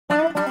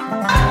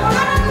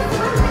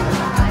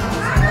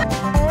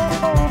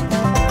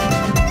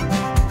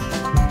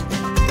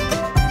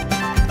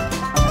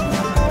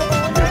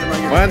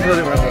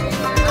everybody,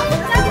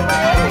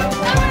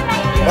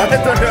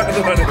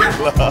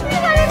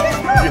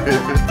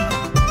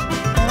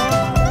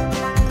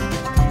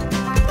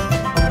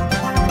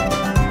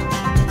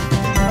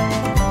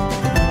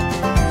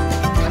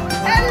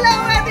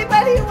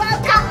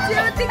 welcome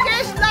to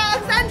Dikesh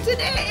vlogs, and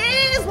today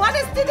is, what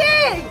is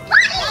today?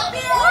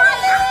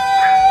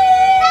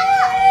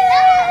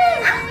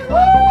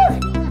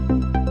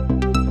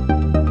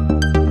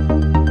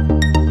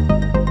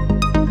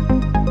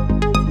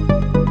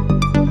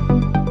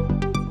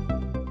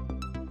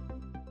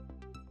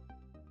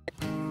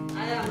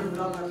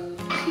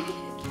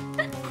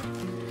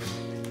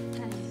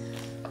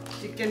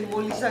 Chicken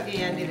मोलिसके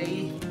यहाँनिर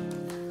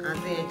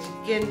आज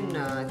chicken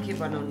के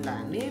बनाउनु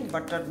हामी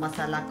बटर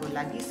मसालाको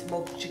लागि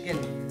स्मोक चिकन।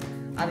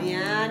 अब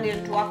यहाँनिर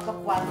टुक्क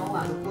पाल्नु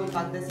हाम्रो कोल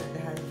पाक्दैछ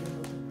यहाँ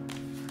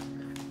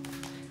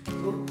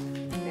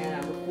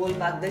हाम्रो कोल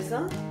पाक्दैछ।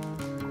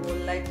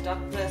 कोललाई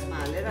टक्क यसमा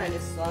हालेर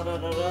अहिले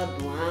सरर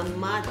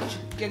धुवामा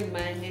चिकन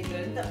म्यारिनेट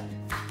गरे नि त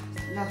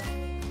ल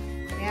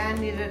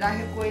यहाँनिर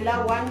राखे कोइला।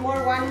 वान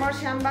मोर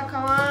स्याम्बा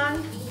कमान।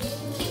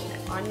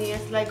 अनि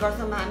यसलाई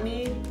गर्छौँ हामी।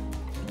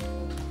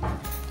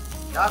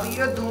 अब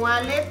यो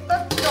धुवाले त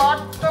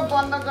चट्ट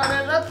बन्द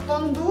गरेर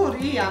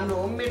तन्दुरी हाम्रो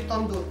होममेड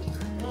तन्दुर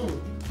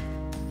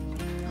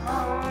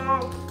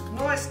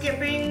नो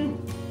एस्केपिङ।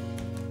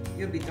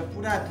 यो भित्र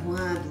पुरा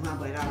धुवा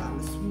भएर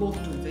हाम्रो स्मोक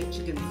हुन्छ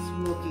चिकन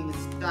स्मोकिङ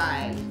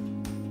स्टाइल।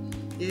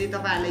 यदि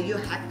तपाईहरुलाई यो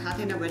ह्याक थाहा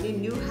थिएन भने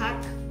new hack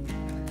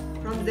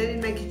from there in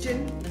my kitchen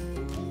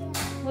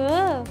हो।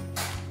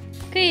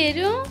 के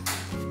हेरौँ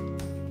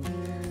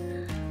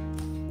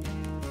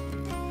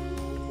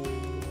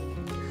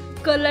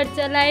कलर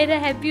चलाएर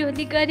ह्याप्पी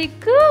होली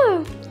गरेको।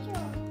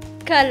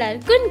 कलर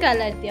कुन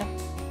कलर त्यो?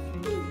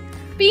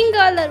 Pink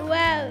colour.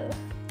 वाउ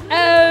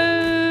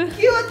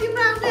के हो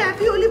तिम्रो आफ्नो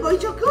ह्याप्पी होली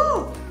भइसक्यो?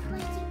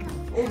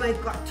 ओ माय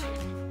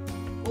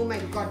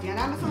गॉड यहाँ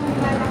राम्रोसँग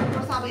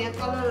मिलाइराख्नुपर्छ। अब यहाँ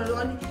कलरहरू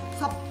अनि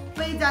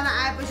सबैजना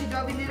आएपछि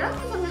डबीले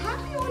राम्रोसँग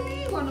ह्याप्पी होली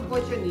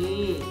गर्नुपर्छ नि।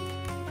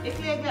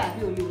 एक्लै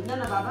ह्याप्पी होली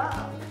हुँदैन बाबा।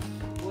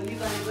 होली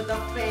भनेको त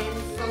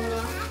फ्रेन्डसँग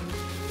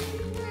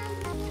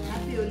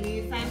ह्याप्पी होली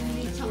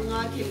फ्यामिलीसँग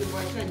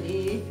खेल्नुपर्छ नि।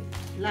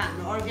 ल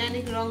हाम्रो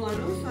अर्ग्यानिक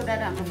रङहरू सो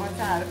द्याट हाम्रो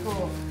बच्चाहरूको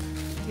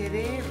के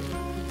अरे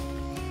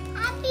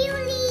ह्याप्पी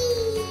होली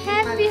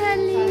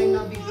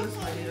नबिग्रोस्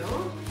भनेर हो।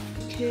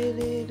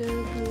 खेलेर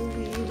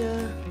गुबिरा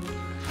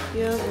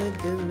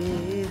यादमे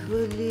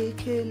होली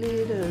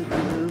खेलेर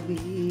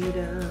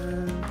गुबिरा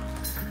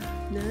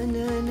ना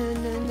ना ना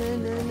ना ना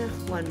ना ना।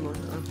 One more.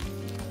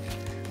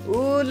 ओ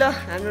ल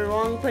हाम्रो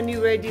रङ पनि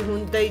रेडी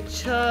हुँदैछ।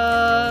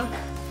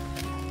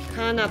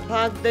 खाना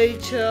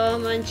पाक्दैछ,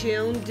 मान्छे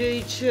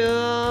आउँदैछ,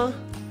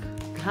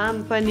 घाम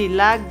पनि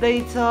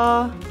लाग्दैछ।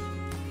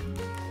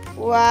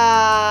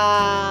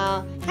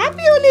 वाह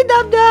ह्याप्पी होली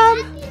दबदब।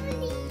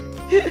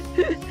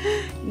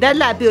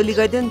 दादालाई ह्याप्पी होली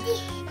गरिदियो नि।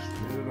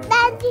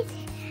 ह्याप्पी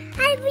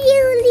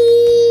होली।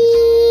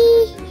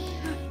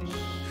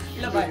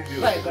 ल बाइ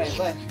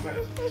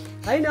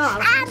हैन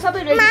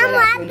सबै ready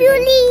happy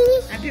Holi.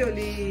 Happy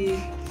Holi.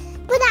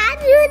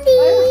 Happy Holi.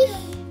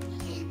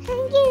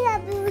 Thank you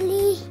happy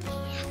Holi.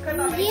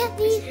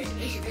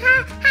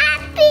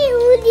 Happy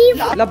Holi.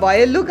 ल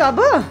भयो लुक अब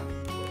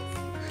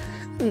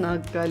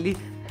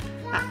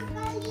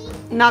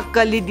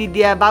नक्कली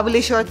दिदिया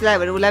बाबुले सर्ट लगायो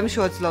भने उसलाई पनि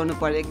सर्ट लाउनु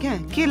पर्यो क्या।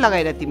 के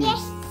लगाएर तिमी?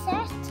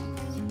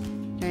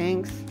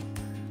 थ्याङ्क्स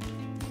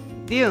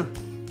दियो।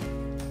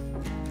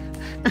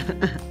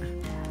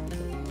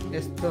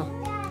 यस्तो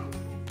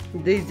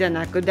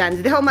दुईजनाको डान्स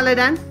देखाऊ मलाई।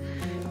 डान्स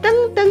टङ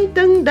टङ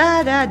टङ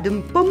दारा दुम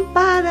पम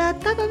पारा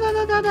ता ता ता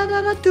ता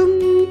ता तुम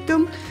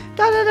तुम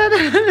ता ता ता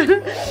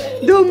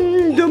दुम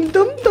दुम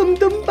तुम तुम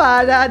तुम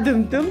पारा दुम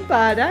तुम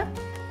पारा।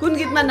 कुन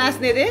गीतमा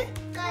नाच्ने रे?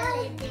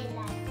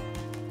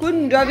 कुन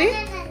रवि?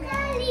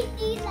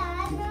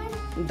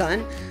 धन।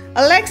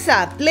 अलेक्सा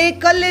प्ले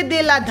कल्ले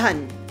देला धन।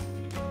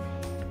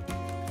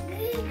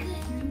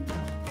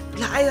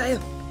 ल आयो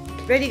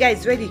रेडी गाइज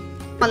रेडी।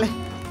 मलाई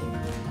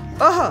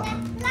ओहो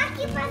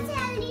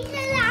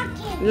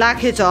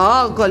लाखे छ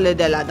कल्ले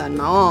देला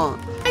धनमा।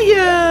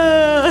 आयो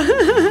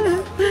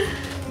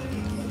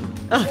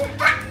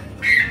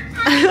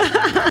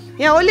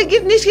यहाँ होली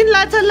गिफ्ट निस्किन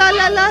लाग्छ। ल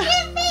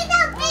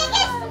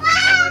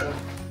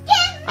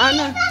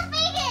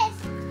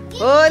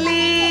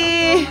Holi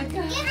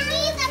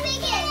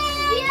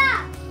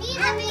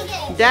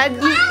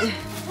Daddy,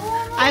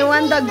 I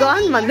want the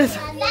gun भन्दैछ।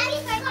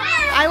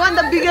 I want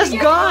the biggest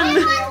gun.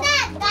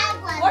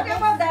 What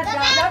about that?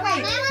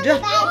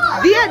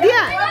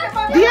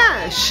 Dia,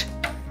 shh.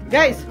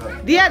 Guys,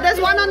 Dia,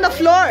 there's one on the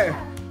floor.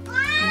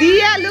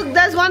 Dia, look,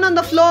 there's one on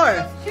the floor.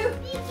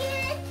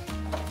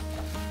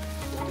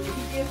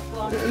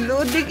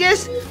 Look,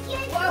 Dikesh,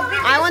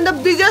 I want the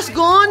biggest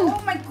gun.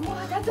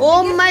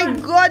 Oh my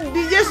God,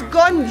 biggest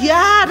gun,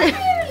 yaar.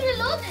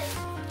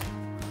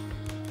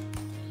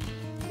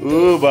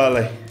 Oh,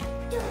 balai.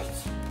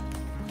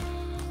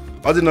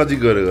 अझै नजिक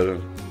गर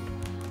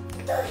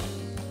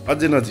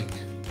अझै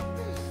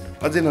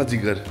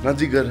नजिक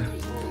गर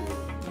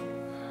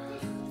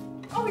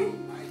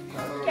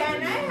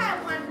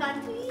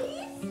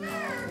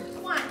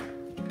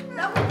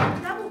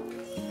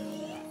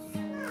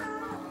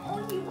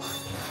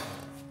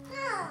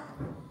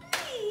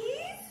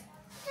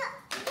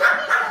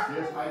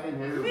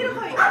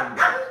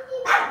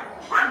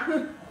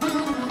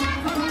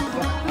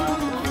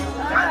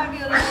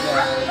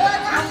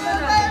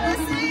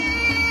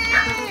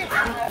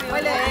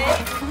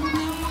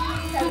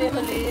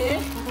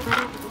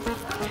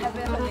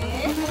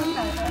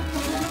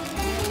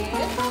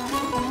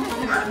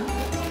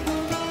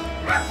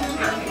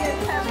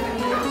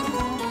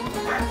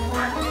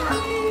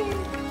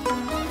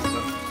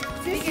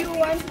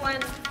points one.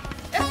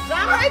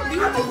 Right,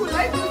 beautiful,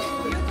 right? Beautiful.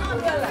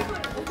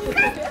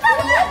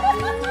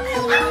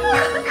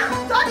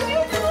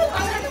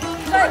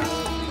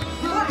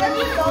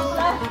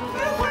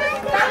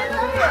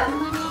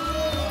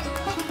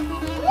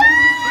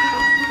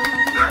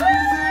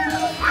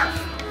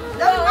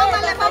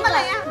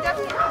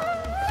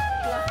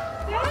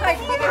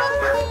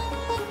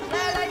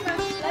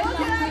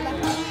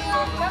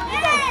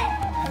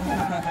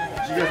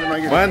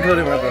 One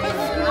thirty, one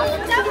thirty.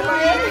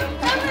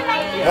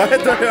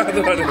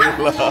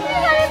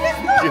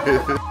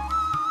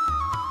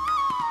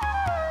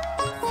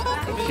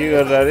 के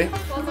गरेर अरे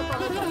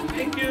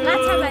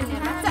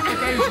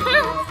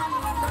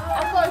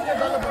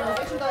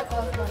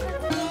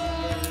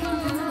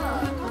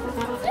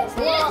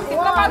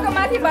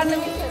माथि भर्न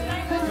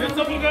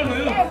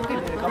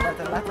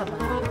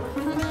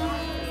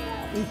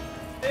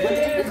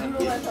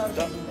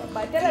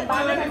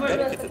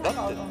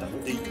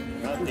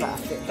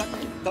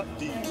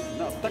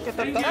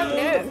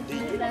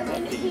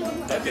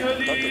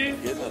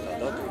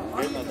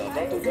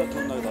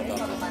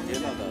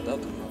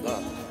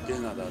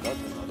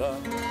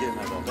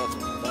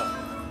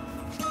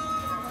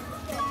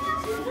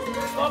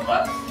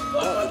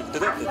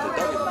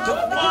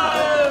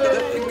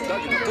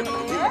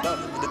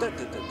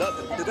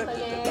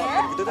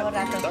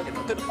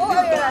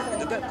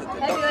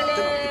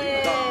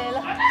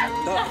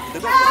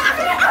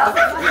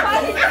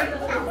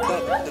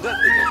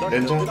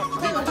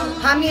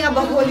हामी अब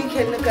होली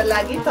खेल्नका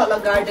लागि तल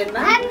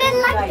गार्डनमा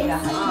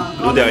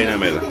लुदे हैन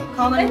मेला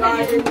कमन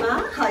गार्डनमा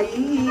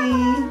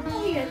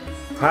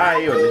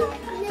high Holi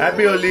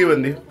happy Holi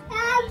भन्दी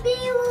Happy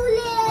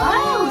Holi.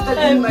 त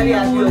दिनभरि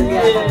ह्यापी होली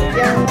आएको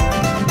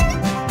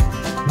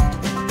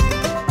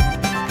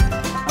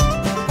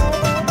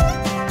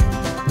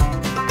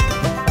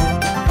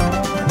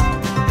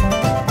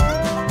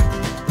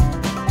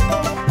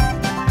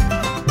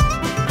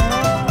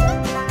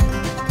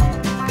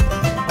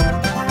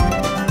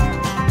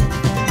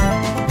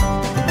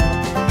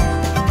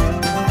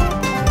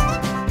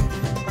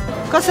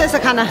कसो छ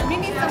खाना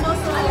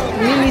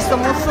mini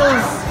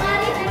समोसas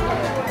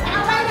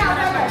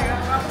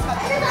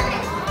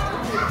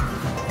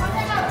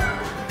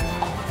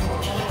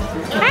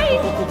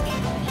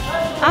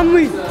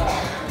Amui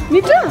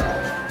Nitra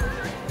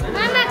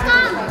Mama,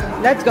 come.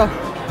 Let's go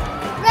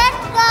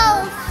Let's go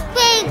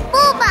speak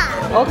Booba.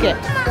 Okay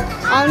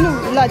आउनु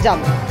ल जाम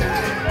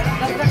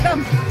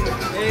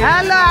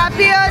Hello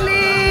happy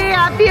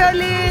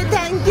Holi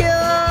thank you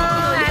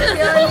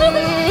happy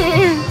Holi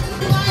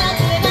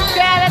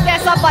प्यारे त्यहाँ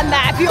सबभन्दा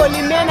happy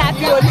Holi main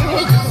happy Holi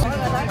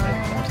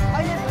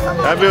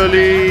happy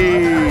Holi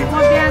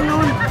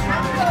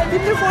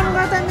तिम्रो फोन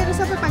गर्दा मेरो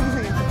सबै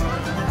पाकिसक्यो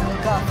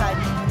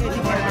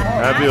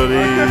ह्यापी होली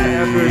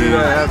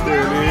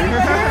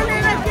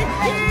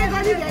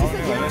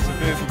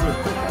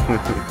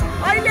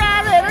अहिले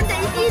आएर हेर नि त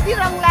यति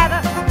रङ लाएर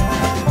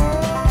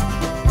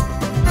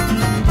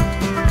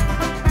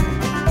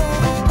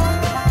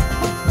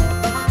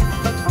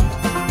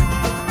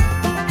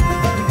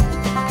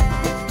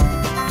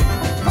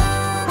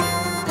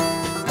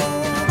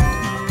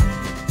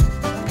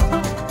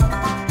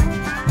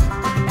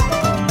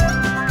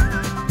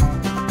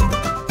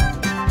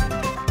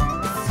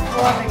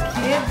for the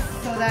kids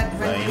so that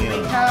when we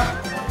wake up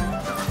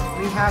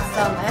we have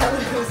some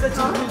such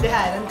a good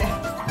dad and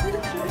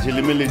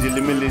झिलिमिली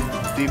झिलिमिली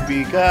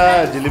दीपिका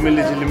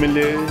झिलिमिली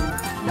झिलिमिली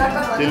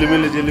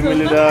झिलिमिली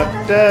झिलिमिली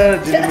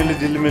डाक्टर झिलिमिली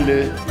झिलिमिली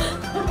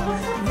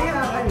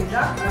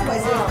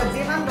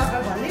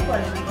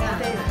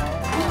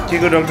के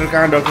को डाक्टर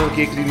कहाँ डाक्टर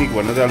के क्लिनिक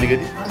भन्न त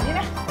अलिकति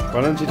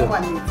भन न छिटो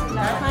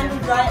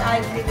ड्राई आई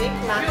क्लिनिक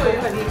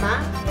नागपुरमा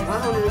उहाँ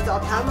हुनुहुन्छ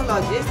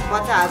अप्थाल्मोलोजिस्ट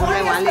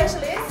बच्चाहरूलाई उहाँले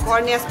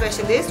कर्निया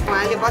स्पेसलिस्ट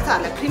उहाँले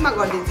बच्चाहरूलाई फ्रीमा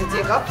गरिदिन्छ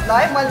चेकअप ल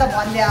है मैले त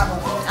भनिदिएँ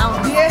अब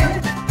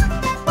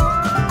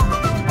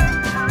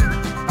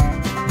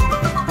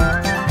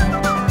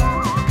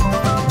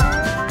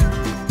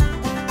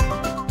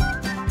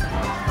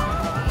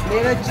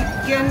मेरो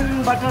चिकन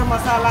बटर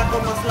मसालाको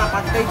मसला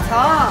पाक्दैछ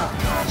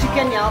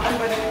चिकन यहाँ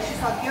ओभनबाट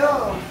निस्किसक्यो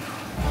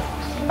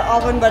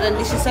ओभनबाट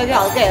निस्किसक्यो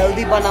हल्का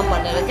हेल्दी बनाऊँ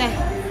भनेर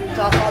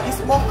क्या अघि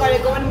स्मोक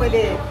गरेको पनि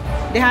मैले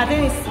देखाएको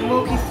थिएँ नि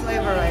स्मोकी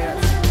फ्लेभर आयो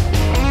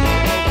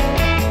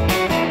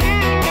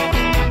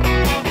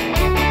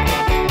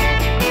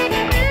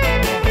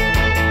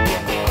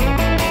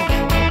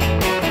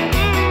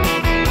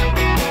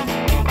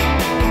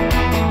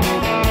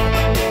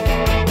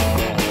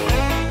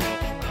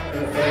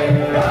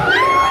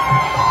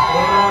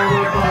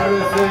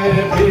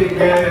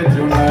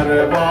झुमर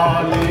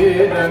वाली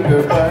रंग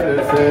पर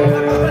से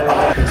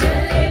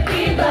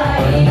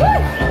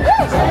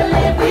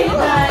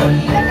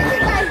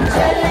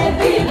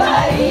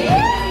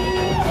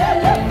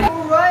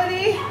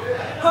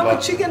हाम्रो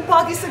चिकन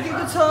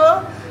पाकिसकेको छ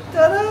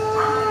तर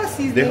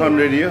देखाउन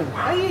रेडी हो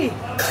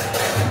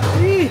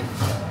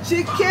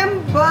चिकन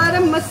बटर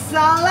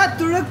मसाला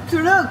तुरुक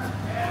तुरुक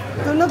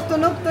तुनुक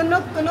तुनुक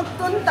तुनुक तुनुक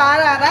तुन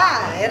तारा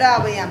हेर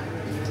अब यहाँ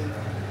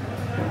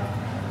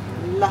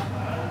ल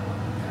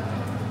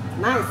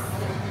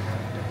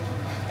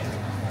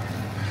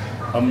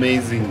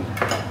Amazing.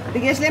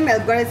 दिकेशले पनि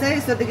हेल्प गरेछ है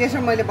सो दिकेश र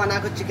मैले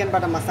बनाएको चिकन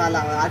बटर मसाला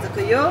हो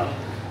आजको यो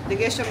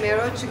दिकेश र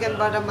मेरो चिकन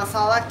बटर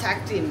मसाला ट्याग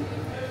टिम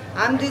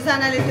हामी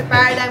दुईजनाले त्यो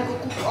प्याराडाइमको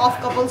कुक अफ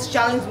कपल्स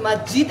च्यालेन्जमा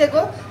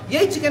जितेको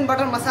यही चिकन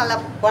बटर मसाला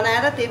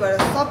बनाएर त्यही भएर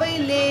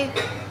सबैले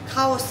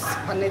खाओस्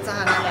भन्ने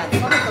चाहनाले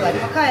सबैको लागि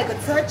पकाएको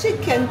छ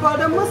chicken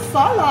butter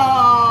masala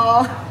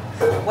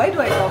Why do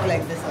I talk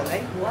like this,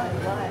 alright? Why?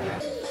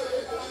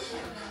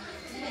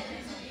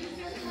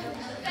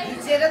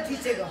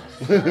 Thichego.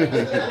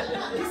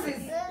 This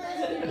is...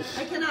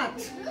 I cannot.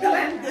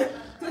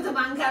 Tu to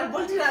bankar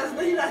boltiras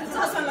nahi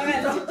chasma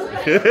lagaera.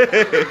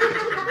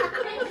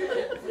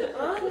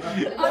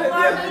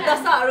 Unmarked with the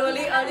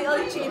saroli,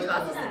 only change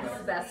was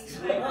the best.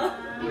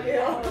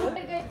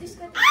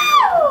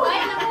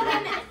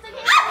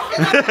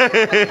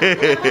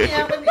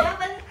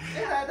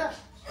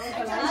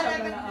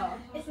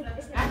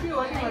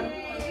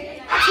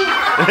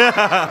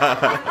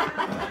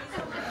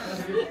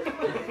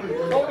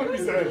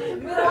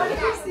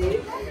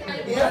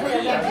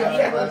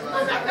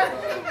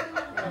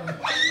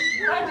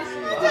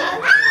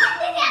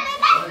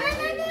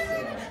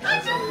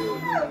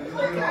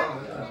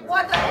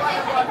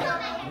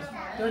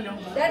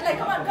 Dad, like,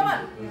 come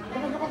on.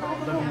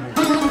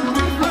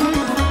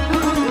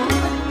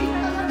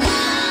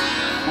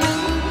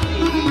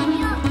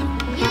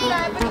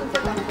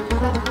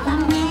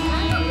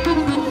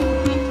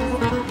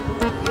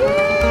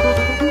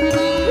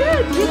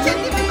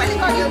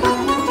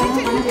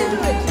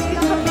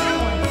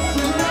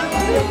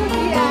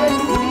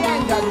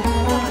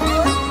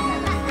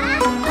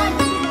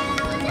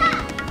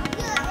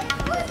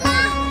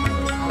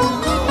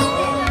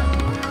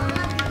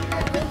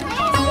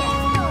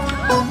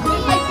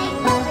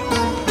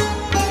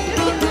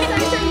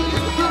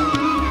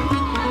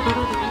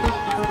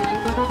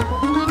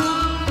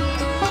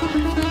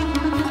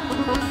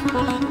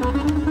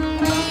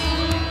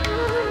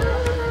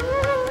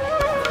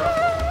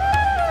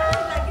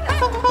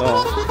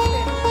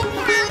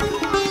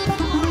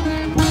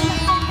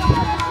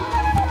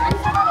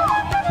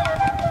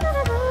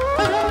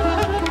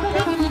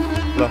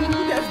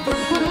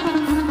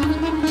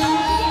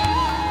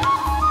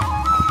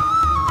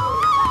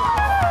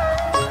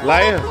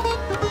 Liar.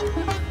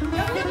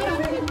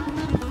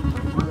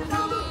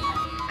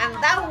 And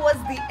that was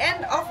the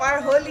end of our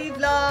Holi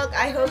vlog.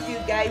 I hope you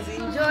guys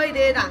enjoyed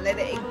it.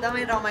 हामीलाई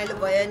एकदमै रमाइलो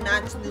भयो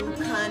नाच्नु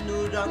खानु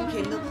रङ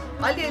खेल्नु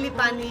अलिअलि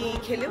पानी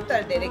खेल्यौं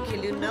तर धेरै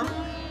खेल्यौं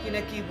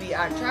किनकि we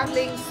are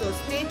traveling, so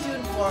stay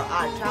tuned for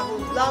our travel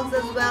vlogs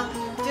as well.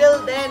 Till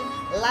then,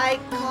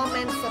 like,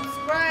 comment,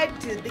 subscribe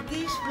to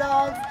Dikesh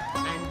vlogs,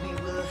 and we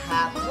will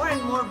have more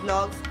and more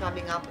vlogs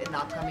coming up in the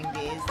upcoming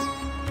days.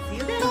 See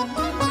you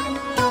then.